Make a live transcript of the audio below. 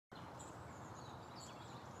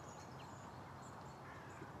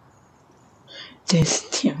This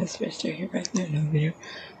TFS Bearstar here back in another video.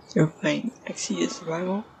 So we're playing Xera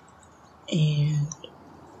Survival, and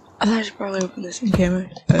I thought I should probably open this in camera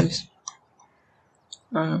because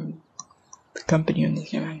the company on this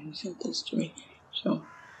game actually sent this to me. So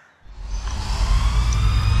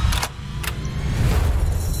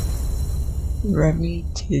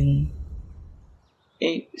Remington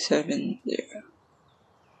 870.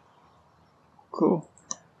 Cool.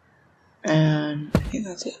 And I think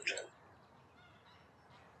that's it.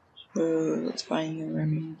 So let's find the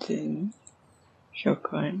Remington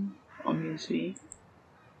shotgun, obviously,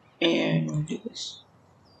 and we'll do this.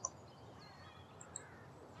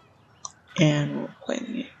 And we'll play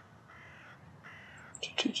the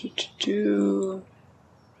game.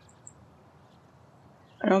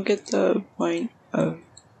 I don't get the point of,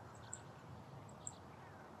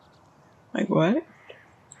 like, what?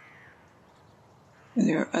 Are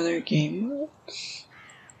there other game modes?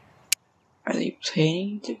 Are they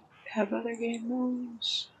planning to have other game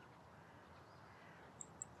modes?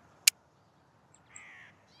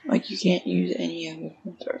 Like, you can't use any of the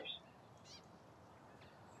filters.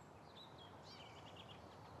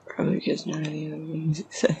 Probably because none of the other ones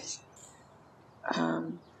exist.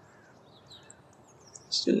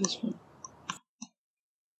 Let's do this one.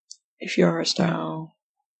 If you are hostile,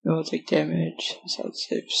 you will take damage without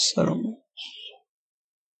safe settlements.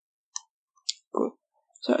 Cool.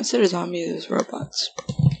 So instead of zombies, there's robots.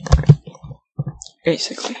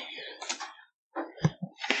 Basically.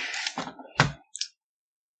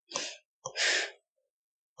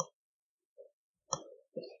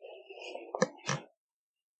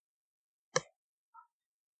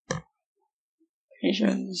 Pretty sure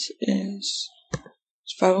this is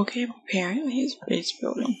survival game. Apparently it's base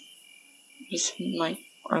building. Just in like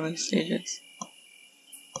early stages.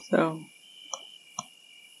 So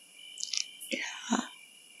yeah.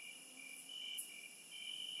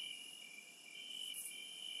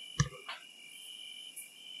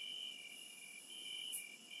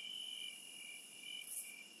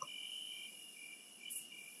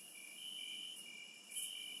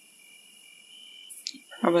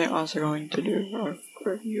 Probably also going to do a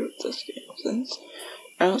review of this game since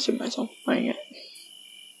I don't see myself playing it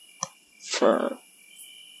for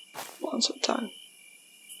lots of time.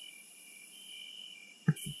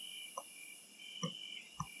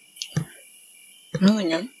 I don't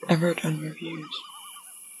think I've ever done reviews.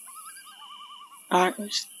 At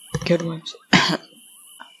least good ones.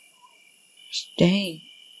 Dang.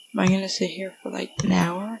 Am I gonna sit here for like an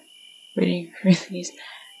hour waiting for these?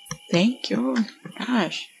 Thank you.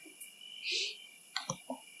 Gosh.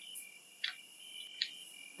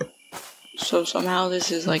 So somehow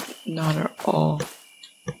this is like not at all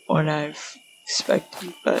what I've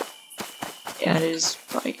expected, but yeah, it is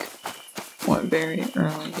like one very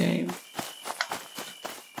early game.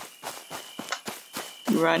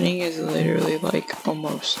 Running is literally like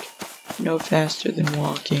almost no faster than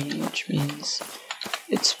walking, which means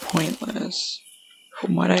it's pointless.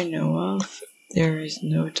 From what I know of, there is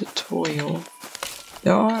no tutorial.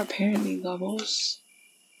 There are apparently levels,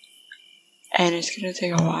 and it's gonna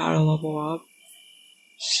take a while to level up.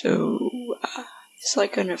 So it's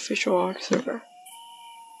like an official arc server.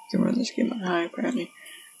 You can run this game on high apparently.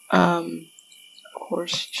 Of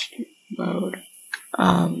course, mode.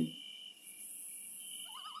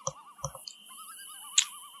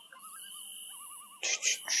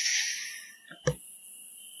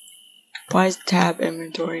 Why is tab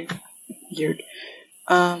inventory weird?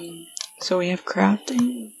 So we have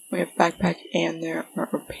crafting, we have backpack, and there are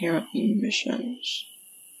apparently missions.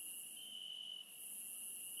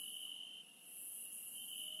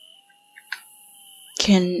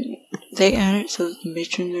 Can they add it so that the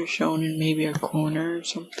missions are shown in maybe a corner or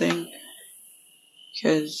something?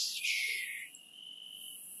 Because,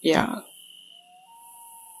 yeah.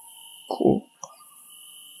 Cool.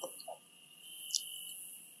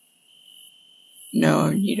 No,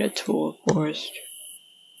 I need a tool forest.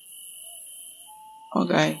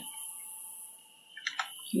 Okay.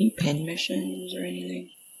 Any pen missions or anything?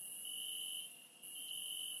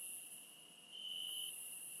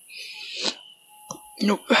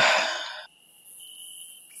 Nope.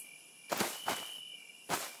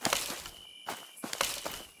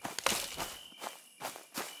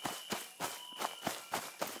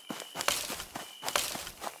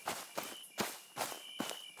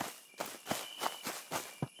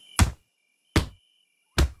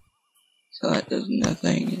 So that does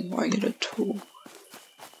nothing, and why get a tool?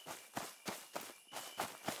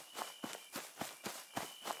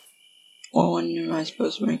 What one am I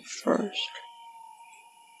supposed to make first?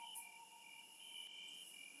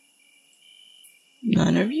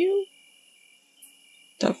 None of you?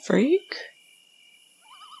 The freak?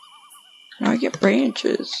 Now I get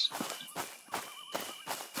branches.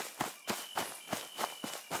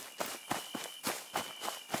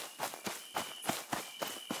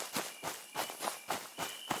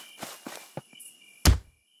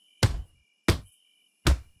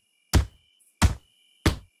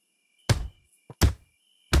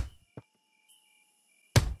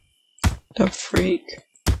 The freak?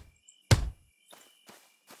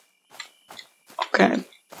 Okay.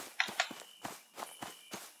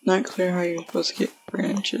 Not clear how you're supposed to get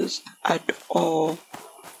branches at all.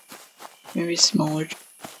 Maybe smaller.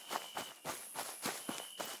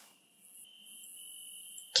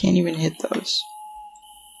 Can't even hit those.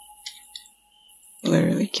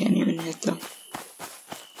 Literally can't even hit them.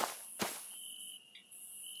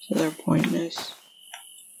 So they're pointless.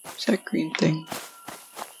 What's that green thing?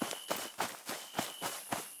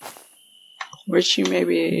 Which you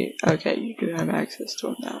maybe... Okay, you do have access to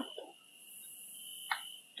a map.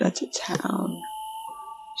 That's a town.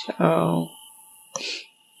 So...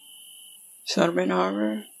 Settlement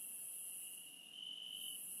Harbor?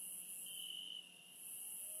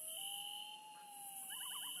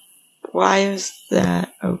 Why is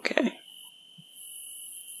that okay?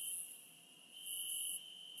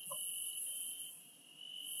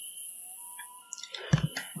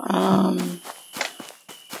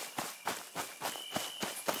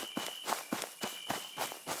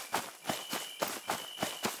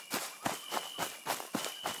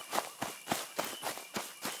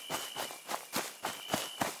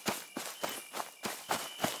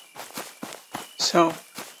 So,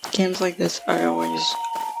 games like this I always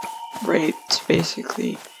rate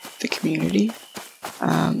basically the community,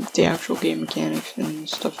 the actual game mechanics and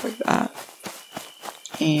stuff like that,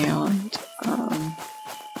 and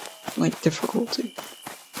like difficulty.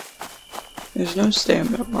 There's no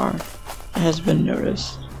stamina bar, it has been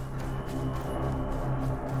noticed.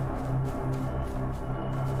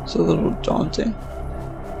 It's a little daunting.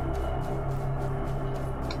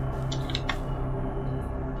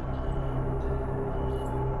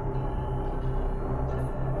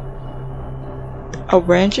 Oh,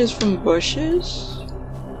 branches from bushes?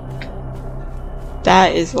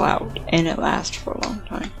 That is loud, and it lasts for a long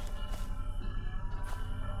time.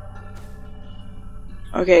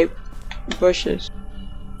 Okay, bushes.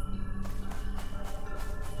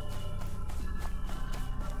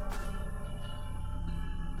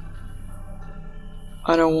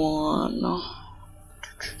 I don't want... No.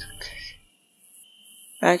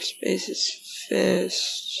 Backspace is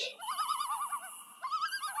fist.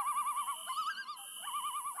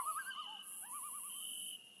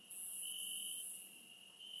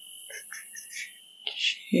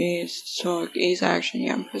 Jeez, talk. A's action.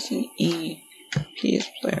 Yeah, I'm pressing E. P is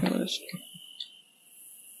player list.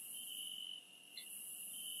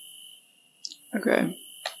 Okay.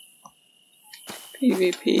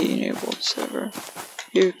 PvP enabled server.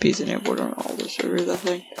 PvP is enabled on all the servers, I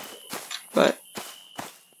think. But,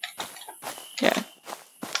 yeah.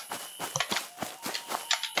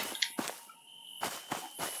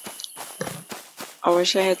 I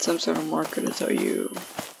wish I had some sort of marker to tell you.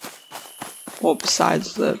 Well,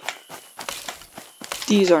 besides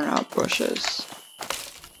these are not bushes.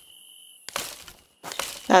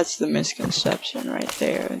 That's the misconception right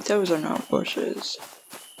there. Those are not bushes.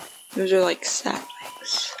 Those are like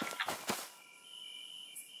saplings.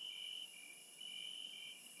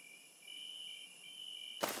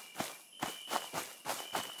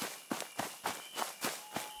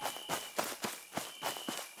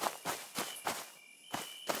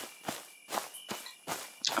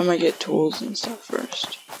 I'm gonna get tools and stuff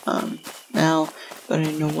first. Now that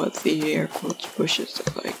I know what the air quotes bushes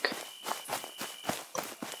look like.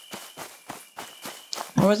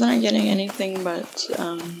 Or wasn't I getting anything but,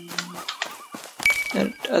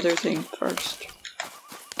 that other thing first?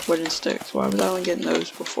 Wooden sticks. Why was I only getting those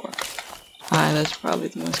before? Ah, that's probably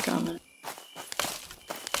the most common.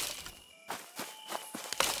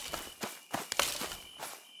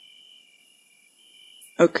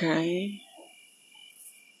 Okay.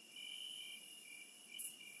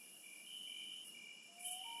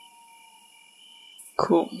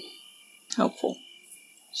 Cool. Helpful.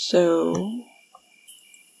 So, I'm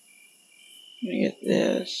gonna get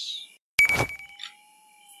this.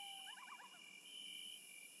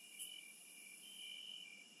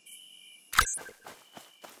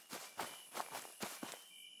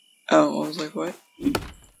 Oh, I was like, what?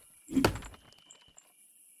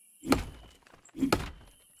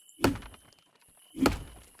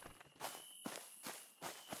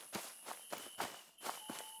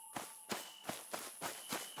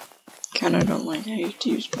 Kinda don't like how you have to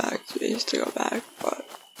use backspace to go back, but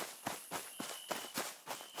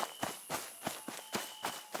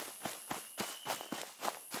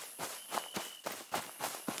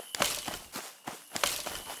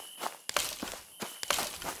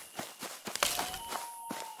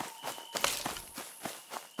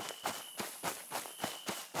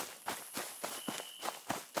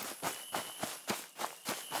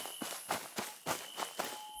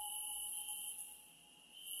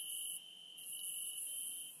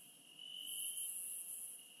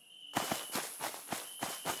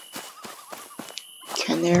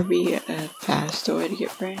Can there be a faster way to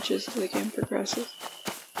get branches as the game progresses?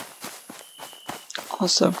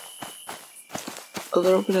 Also, a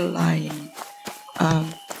little bit of lying. You're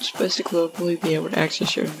supposed to globally be able to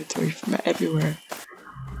access your inventory from everywhere,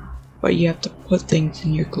 but you have to put things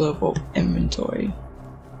in your global inventory.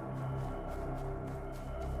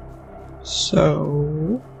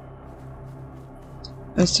 So,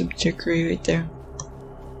 that's some trickery right there.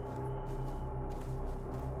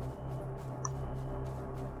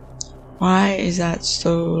 Why is that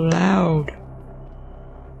so loud?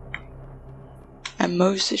 At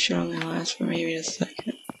most, it should only last for maybe a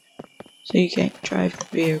second. So you can't drive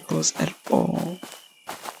vehicles at all.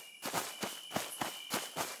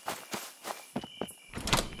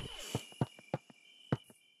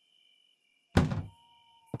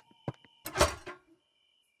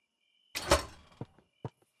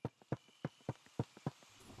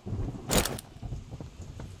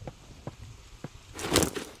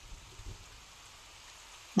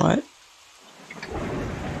 What?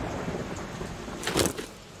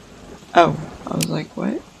 Oh, I was like,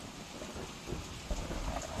 what?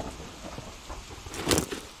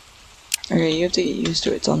 Okay, you have to get used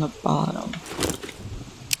to it. It's on the bottom.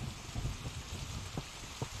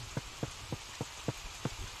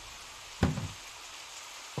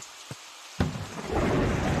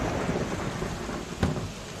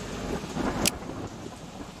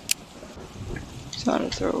 It's not a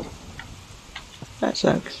throw. That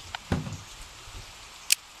sucks.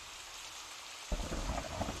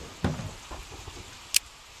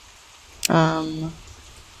 Um,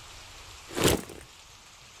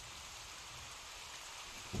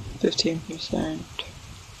 15%,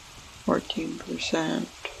 14%,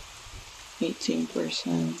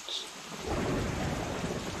 18%.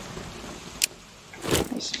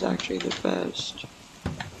 This is actually the best.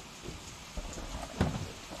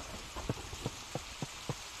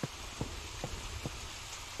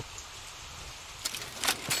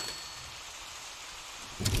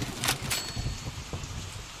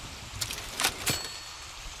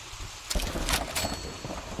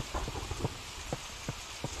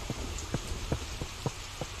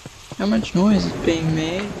 How much noise is being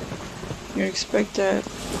made? You'd expect to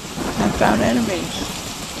have found enemies.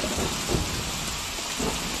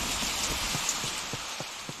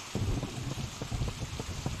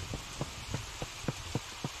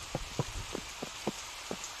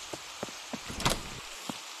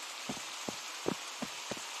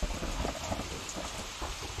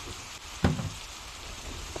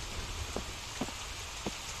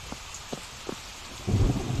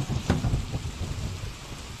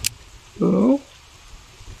 Ooh.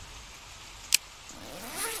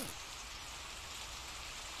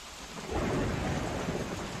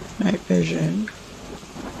 Night vision.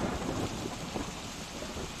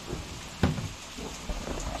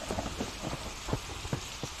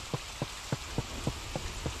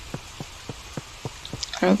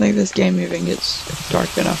 I don't think this game even gets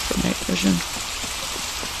dark enough for night vision.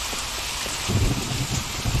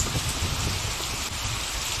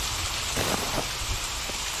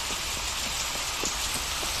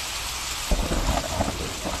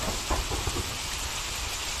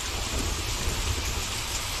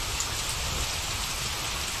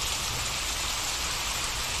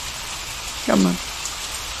 Come on.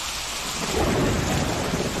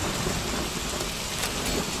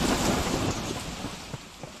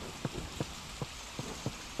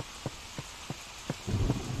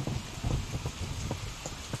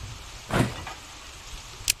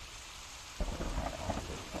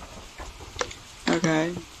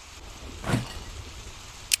 Okay.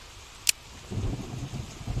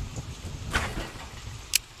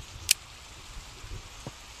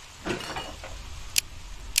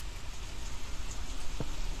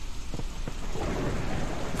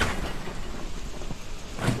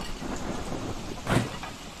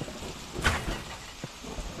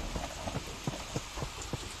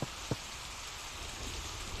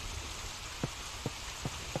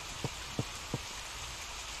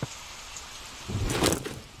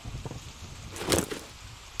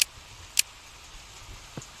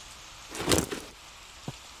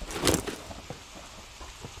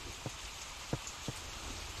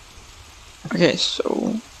 Okay,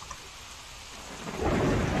 so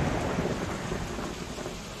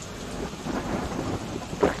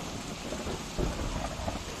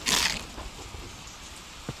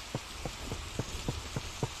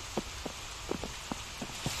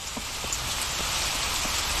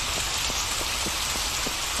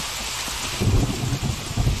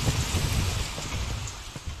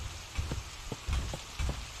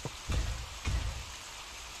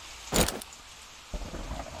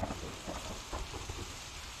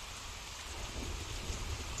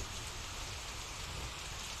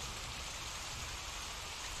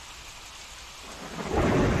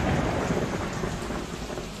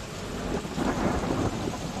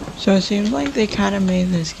So it seems like they kind of made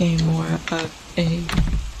this game more of a,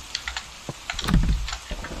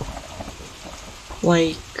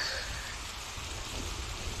 like,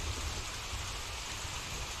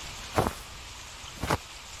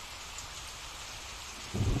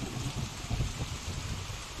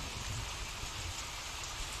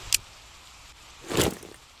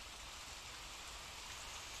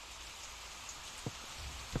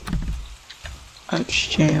 it's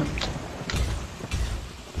jammed.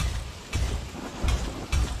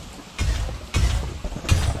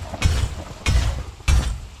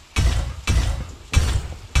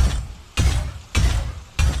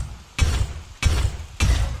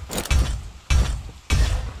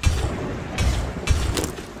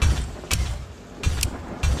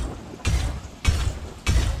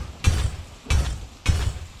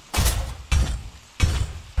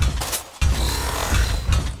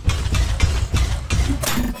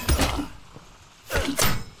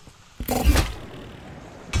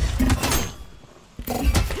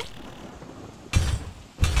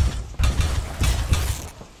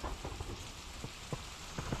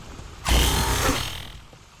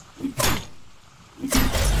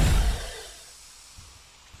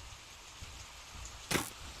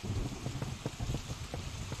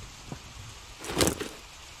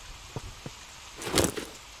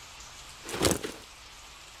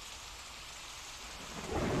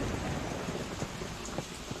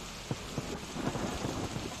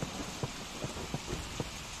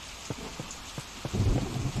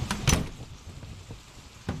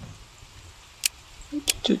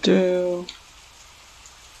 To do.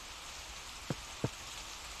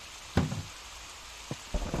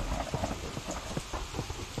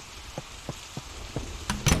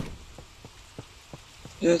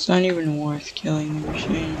 It's not even worth killing the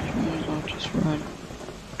machine. You might as well just run.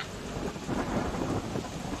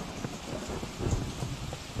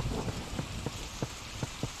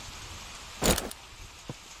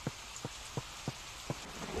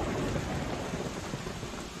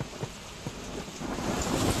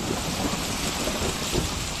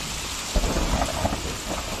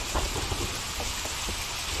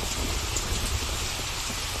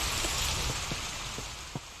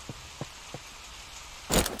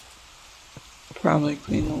 Probably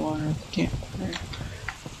clean the water at the campfire.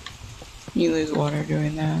 You lose water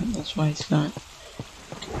doing that, that's why it's not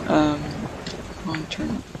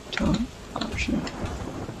long-term option.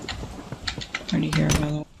 Already hear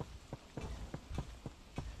about that.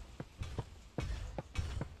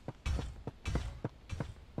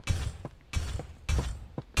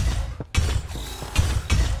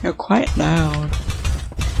 You're quite loud.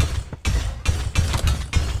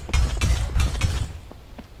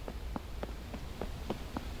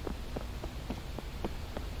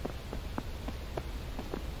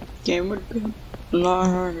 Game would be a lot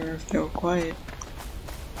harder if they were quiet.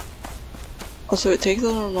 Also, it takes a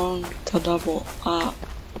little long to double up.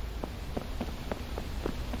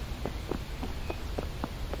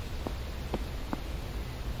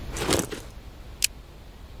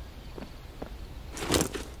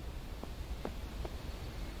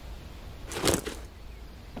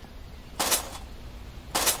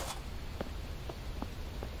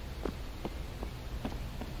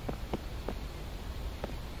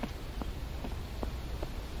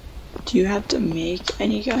 Do you have to make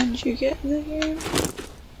any guns you get in the game?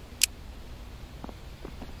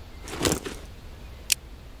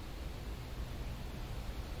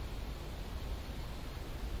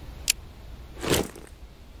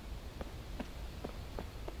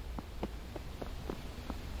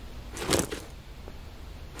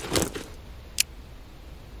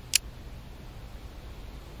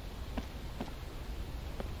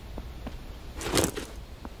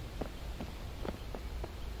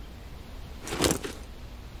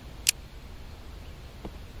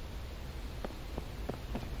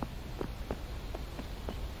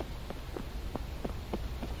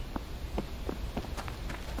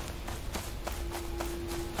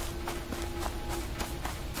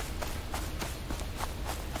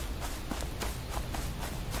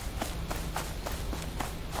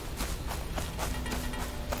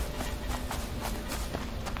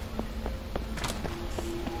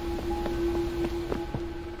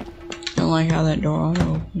 I don't like how that door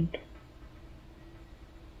auto opened.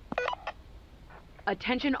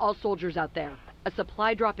 Attention all soldiers out there. A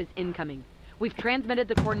supply drop is incoming. We've transmitted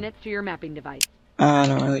the coordinates to your mapping device. I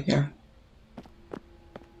don't really care.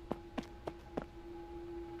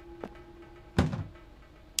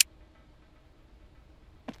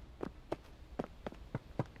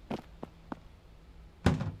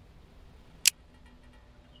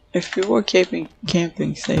 If people were camping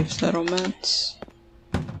safe settlements,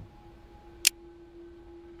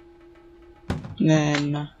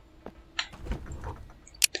 then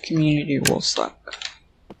the community will suck.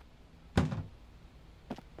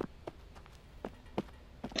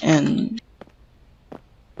 And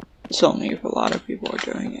it's only if a lot of people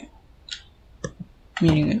are doing it.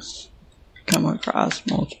 Meaning it's come across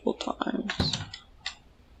multiple times.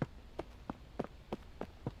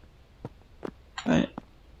 But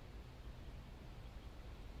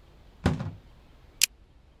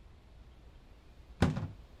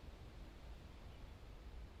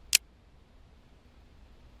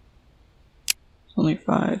it's only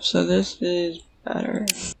 5, so this is better.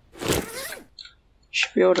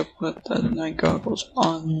 Should be able to put the night goggles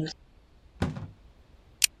on. Let's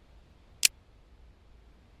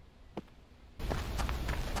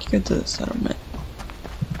get to the settlement.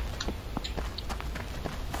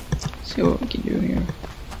 See what we can do here.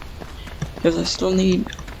 Because I still need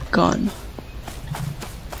a gun.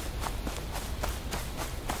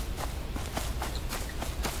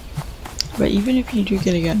 But even if you do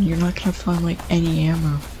get a gun, you're not gonna find like any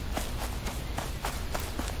ammo.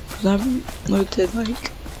 Cause I've looted like,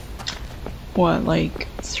 what, like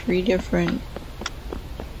 3 different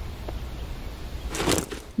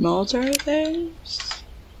military things?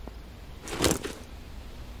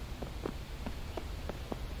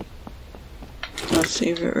 Let's see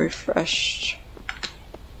if it refreshed.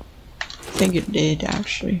 I think it did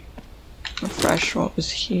actually. Refresh what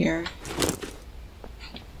was here.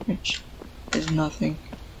 Which is nothing.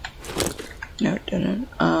 No, it didn't.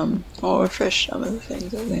 I'll refresh some of the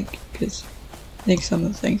things I think, because I think some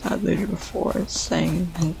of the things I looted before it's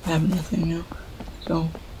saying I have nothing now. So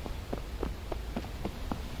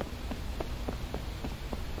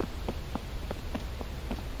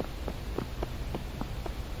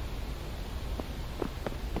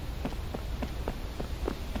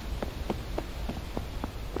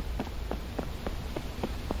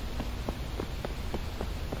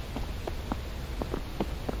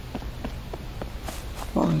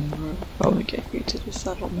I'll probably get you to the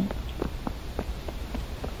settlement.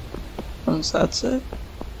 Once that's it.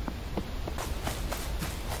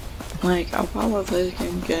 Like, I'll probably play this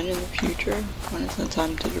game again in the future when it's the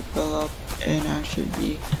time to develop and actually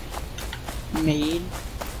be made.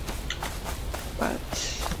 But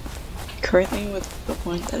currently with the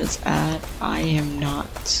point that it's at, I am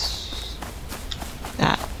not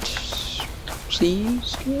that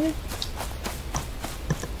pleased with.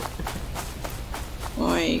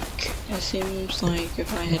 Like, it seems like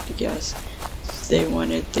if I had to guess, they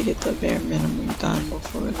wanted to get the bare minimum done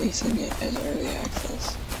before releasing it as early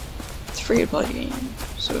access. It's a free to play game,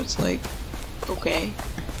 so it's like, okay,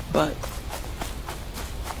 but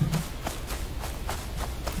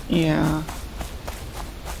yeah,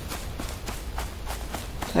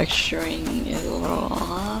 texturing is a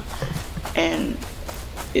little and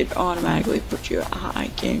it automatically puts you at high.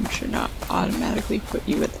 Game should not automatically put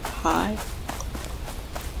you at the high,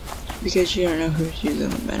 because you don't know who's using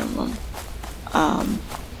the minimum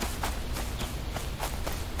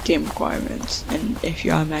game requirements, and if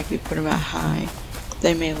you automatically put them at high,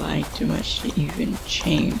 they may lag too much to even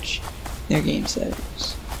change their game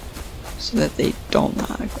settings so that they don't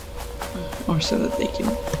lag, or so that they can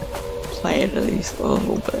play it at least a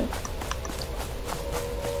little bit.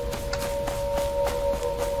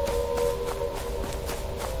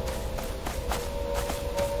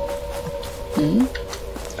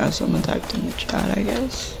 Someone typed in the chat, I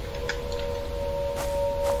guess.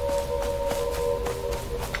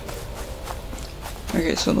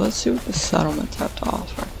 Okay, so let's see what the settlements have to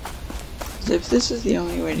offer. Because if this is the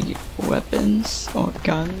only way to get weapons or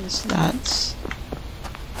guns, that's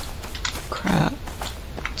crap,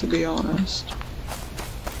 to be honest.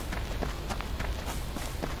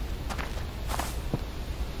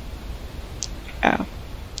 Yeah,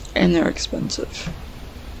 and they're expensive.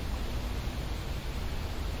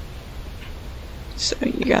 So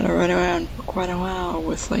you gotta run around for quite a while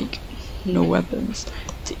with like no weapons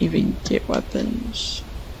to even get weapons.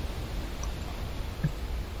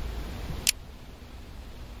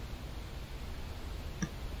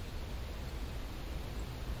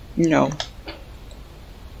 No.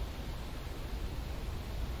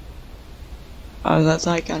 Oh, that's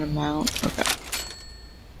like an amount. Okay.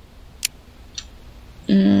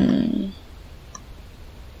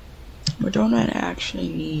 What don't I actually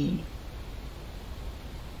need?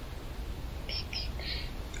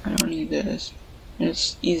 I don't need this. And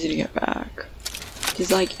it's easy to get back.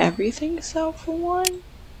 Does like everything sell for 1?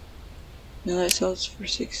 No, that sells for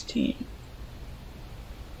 16.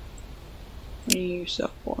 What do you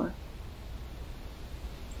sell for?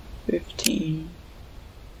 15.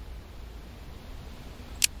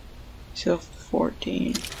 Sell for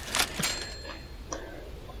 14.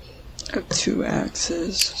 I have 2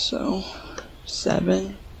 axes, so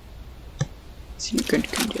 7. It's in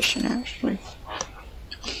good condition actually.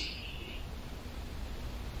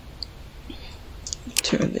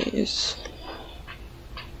 2 of these.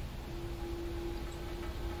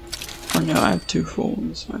 Oh no, I have 2 full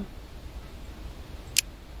ones. So.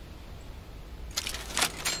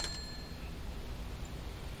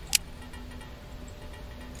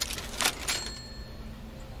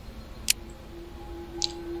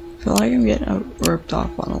 I feel like I'm getting ripped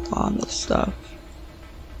off on a lot of this stuff.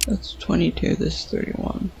 That's 22, this is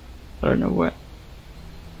 31. I don't know what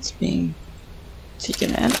it's being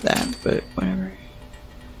taken out of that, but whatever.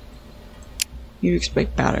 You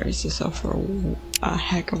expect batteries to sell for a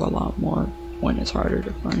heck of a lot more when it's harder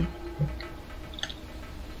to find.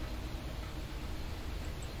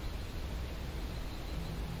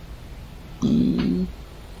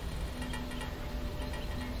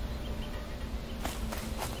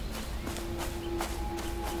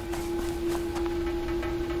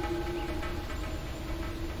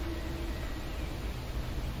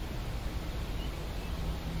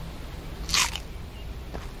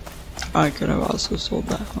 I could have also sold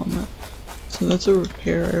that helmet. So that's a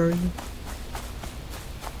repair area.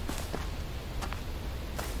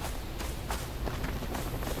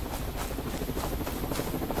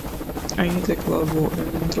 I need the global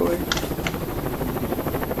inventory.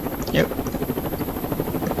 Yep.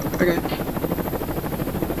 Okay.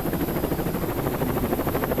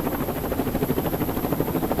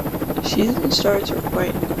 Season starts are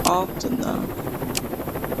quite often though.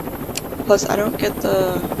 Plus I don't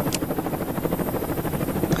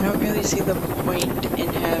really see the point in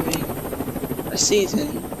having a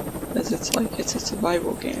season, as it's like it's a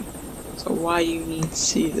survival game. So why do you need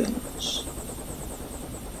seasons?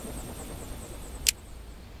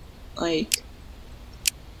 Like,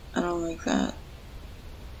 I don't like that.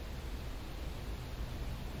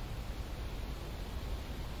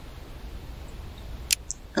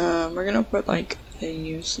 We're gonna put like the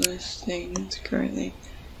useless things currently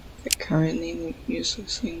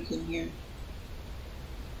useless things in here.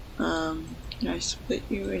 Can I split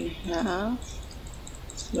you in half?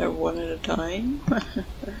 So they're one at a time?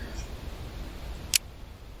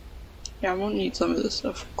 Yeah, I won't need some of this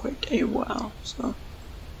stuff for quite a while, so.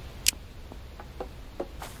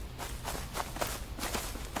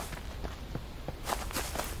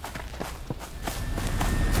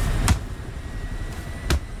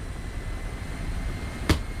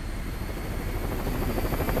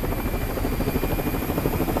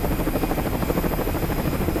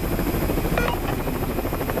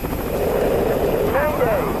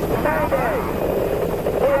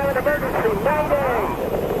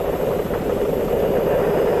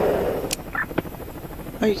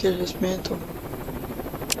 Oh, you can dismantle.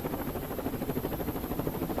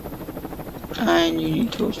 And you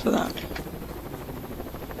need tools for that.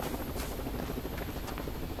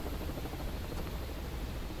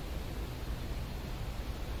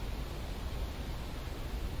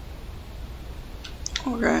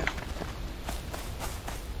 Okay.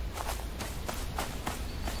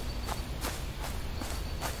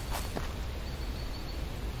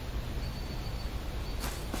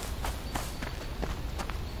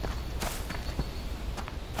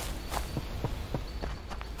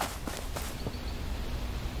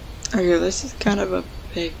 Okay, this is kind of a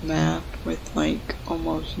big map with like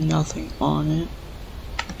almost nothing on it,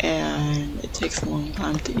 and it takes a long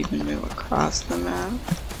time to even move across the map,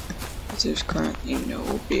 because there's currently no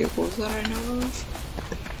vehicles that I know of.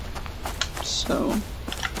 So,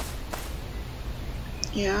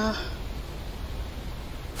 yeah.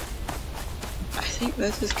 I think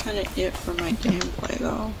this is kind of it for my gameplay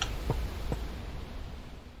though.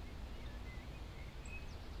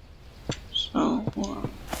 So,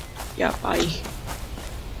 yeah, bye.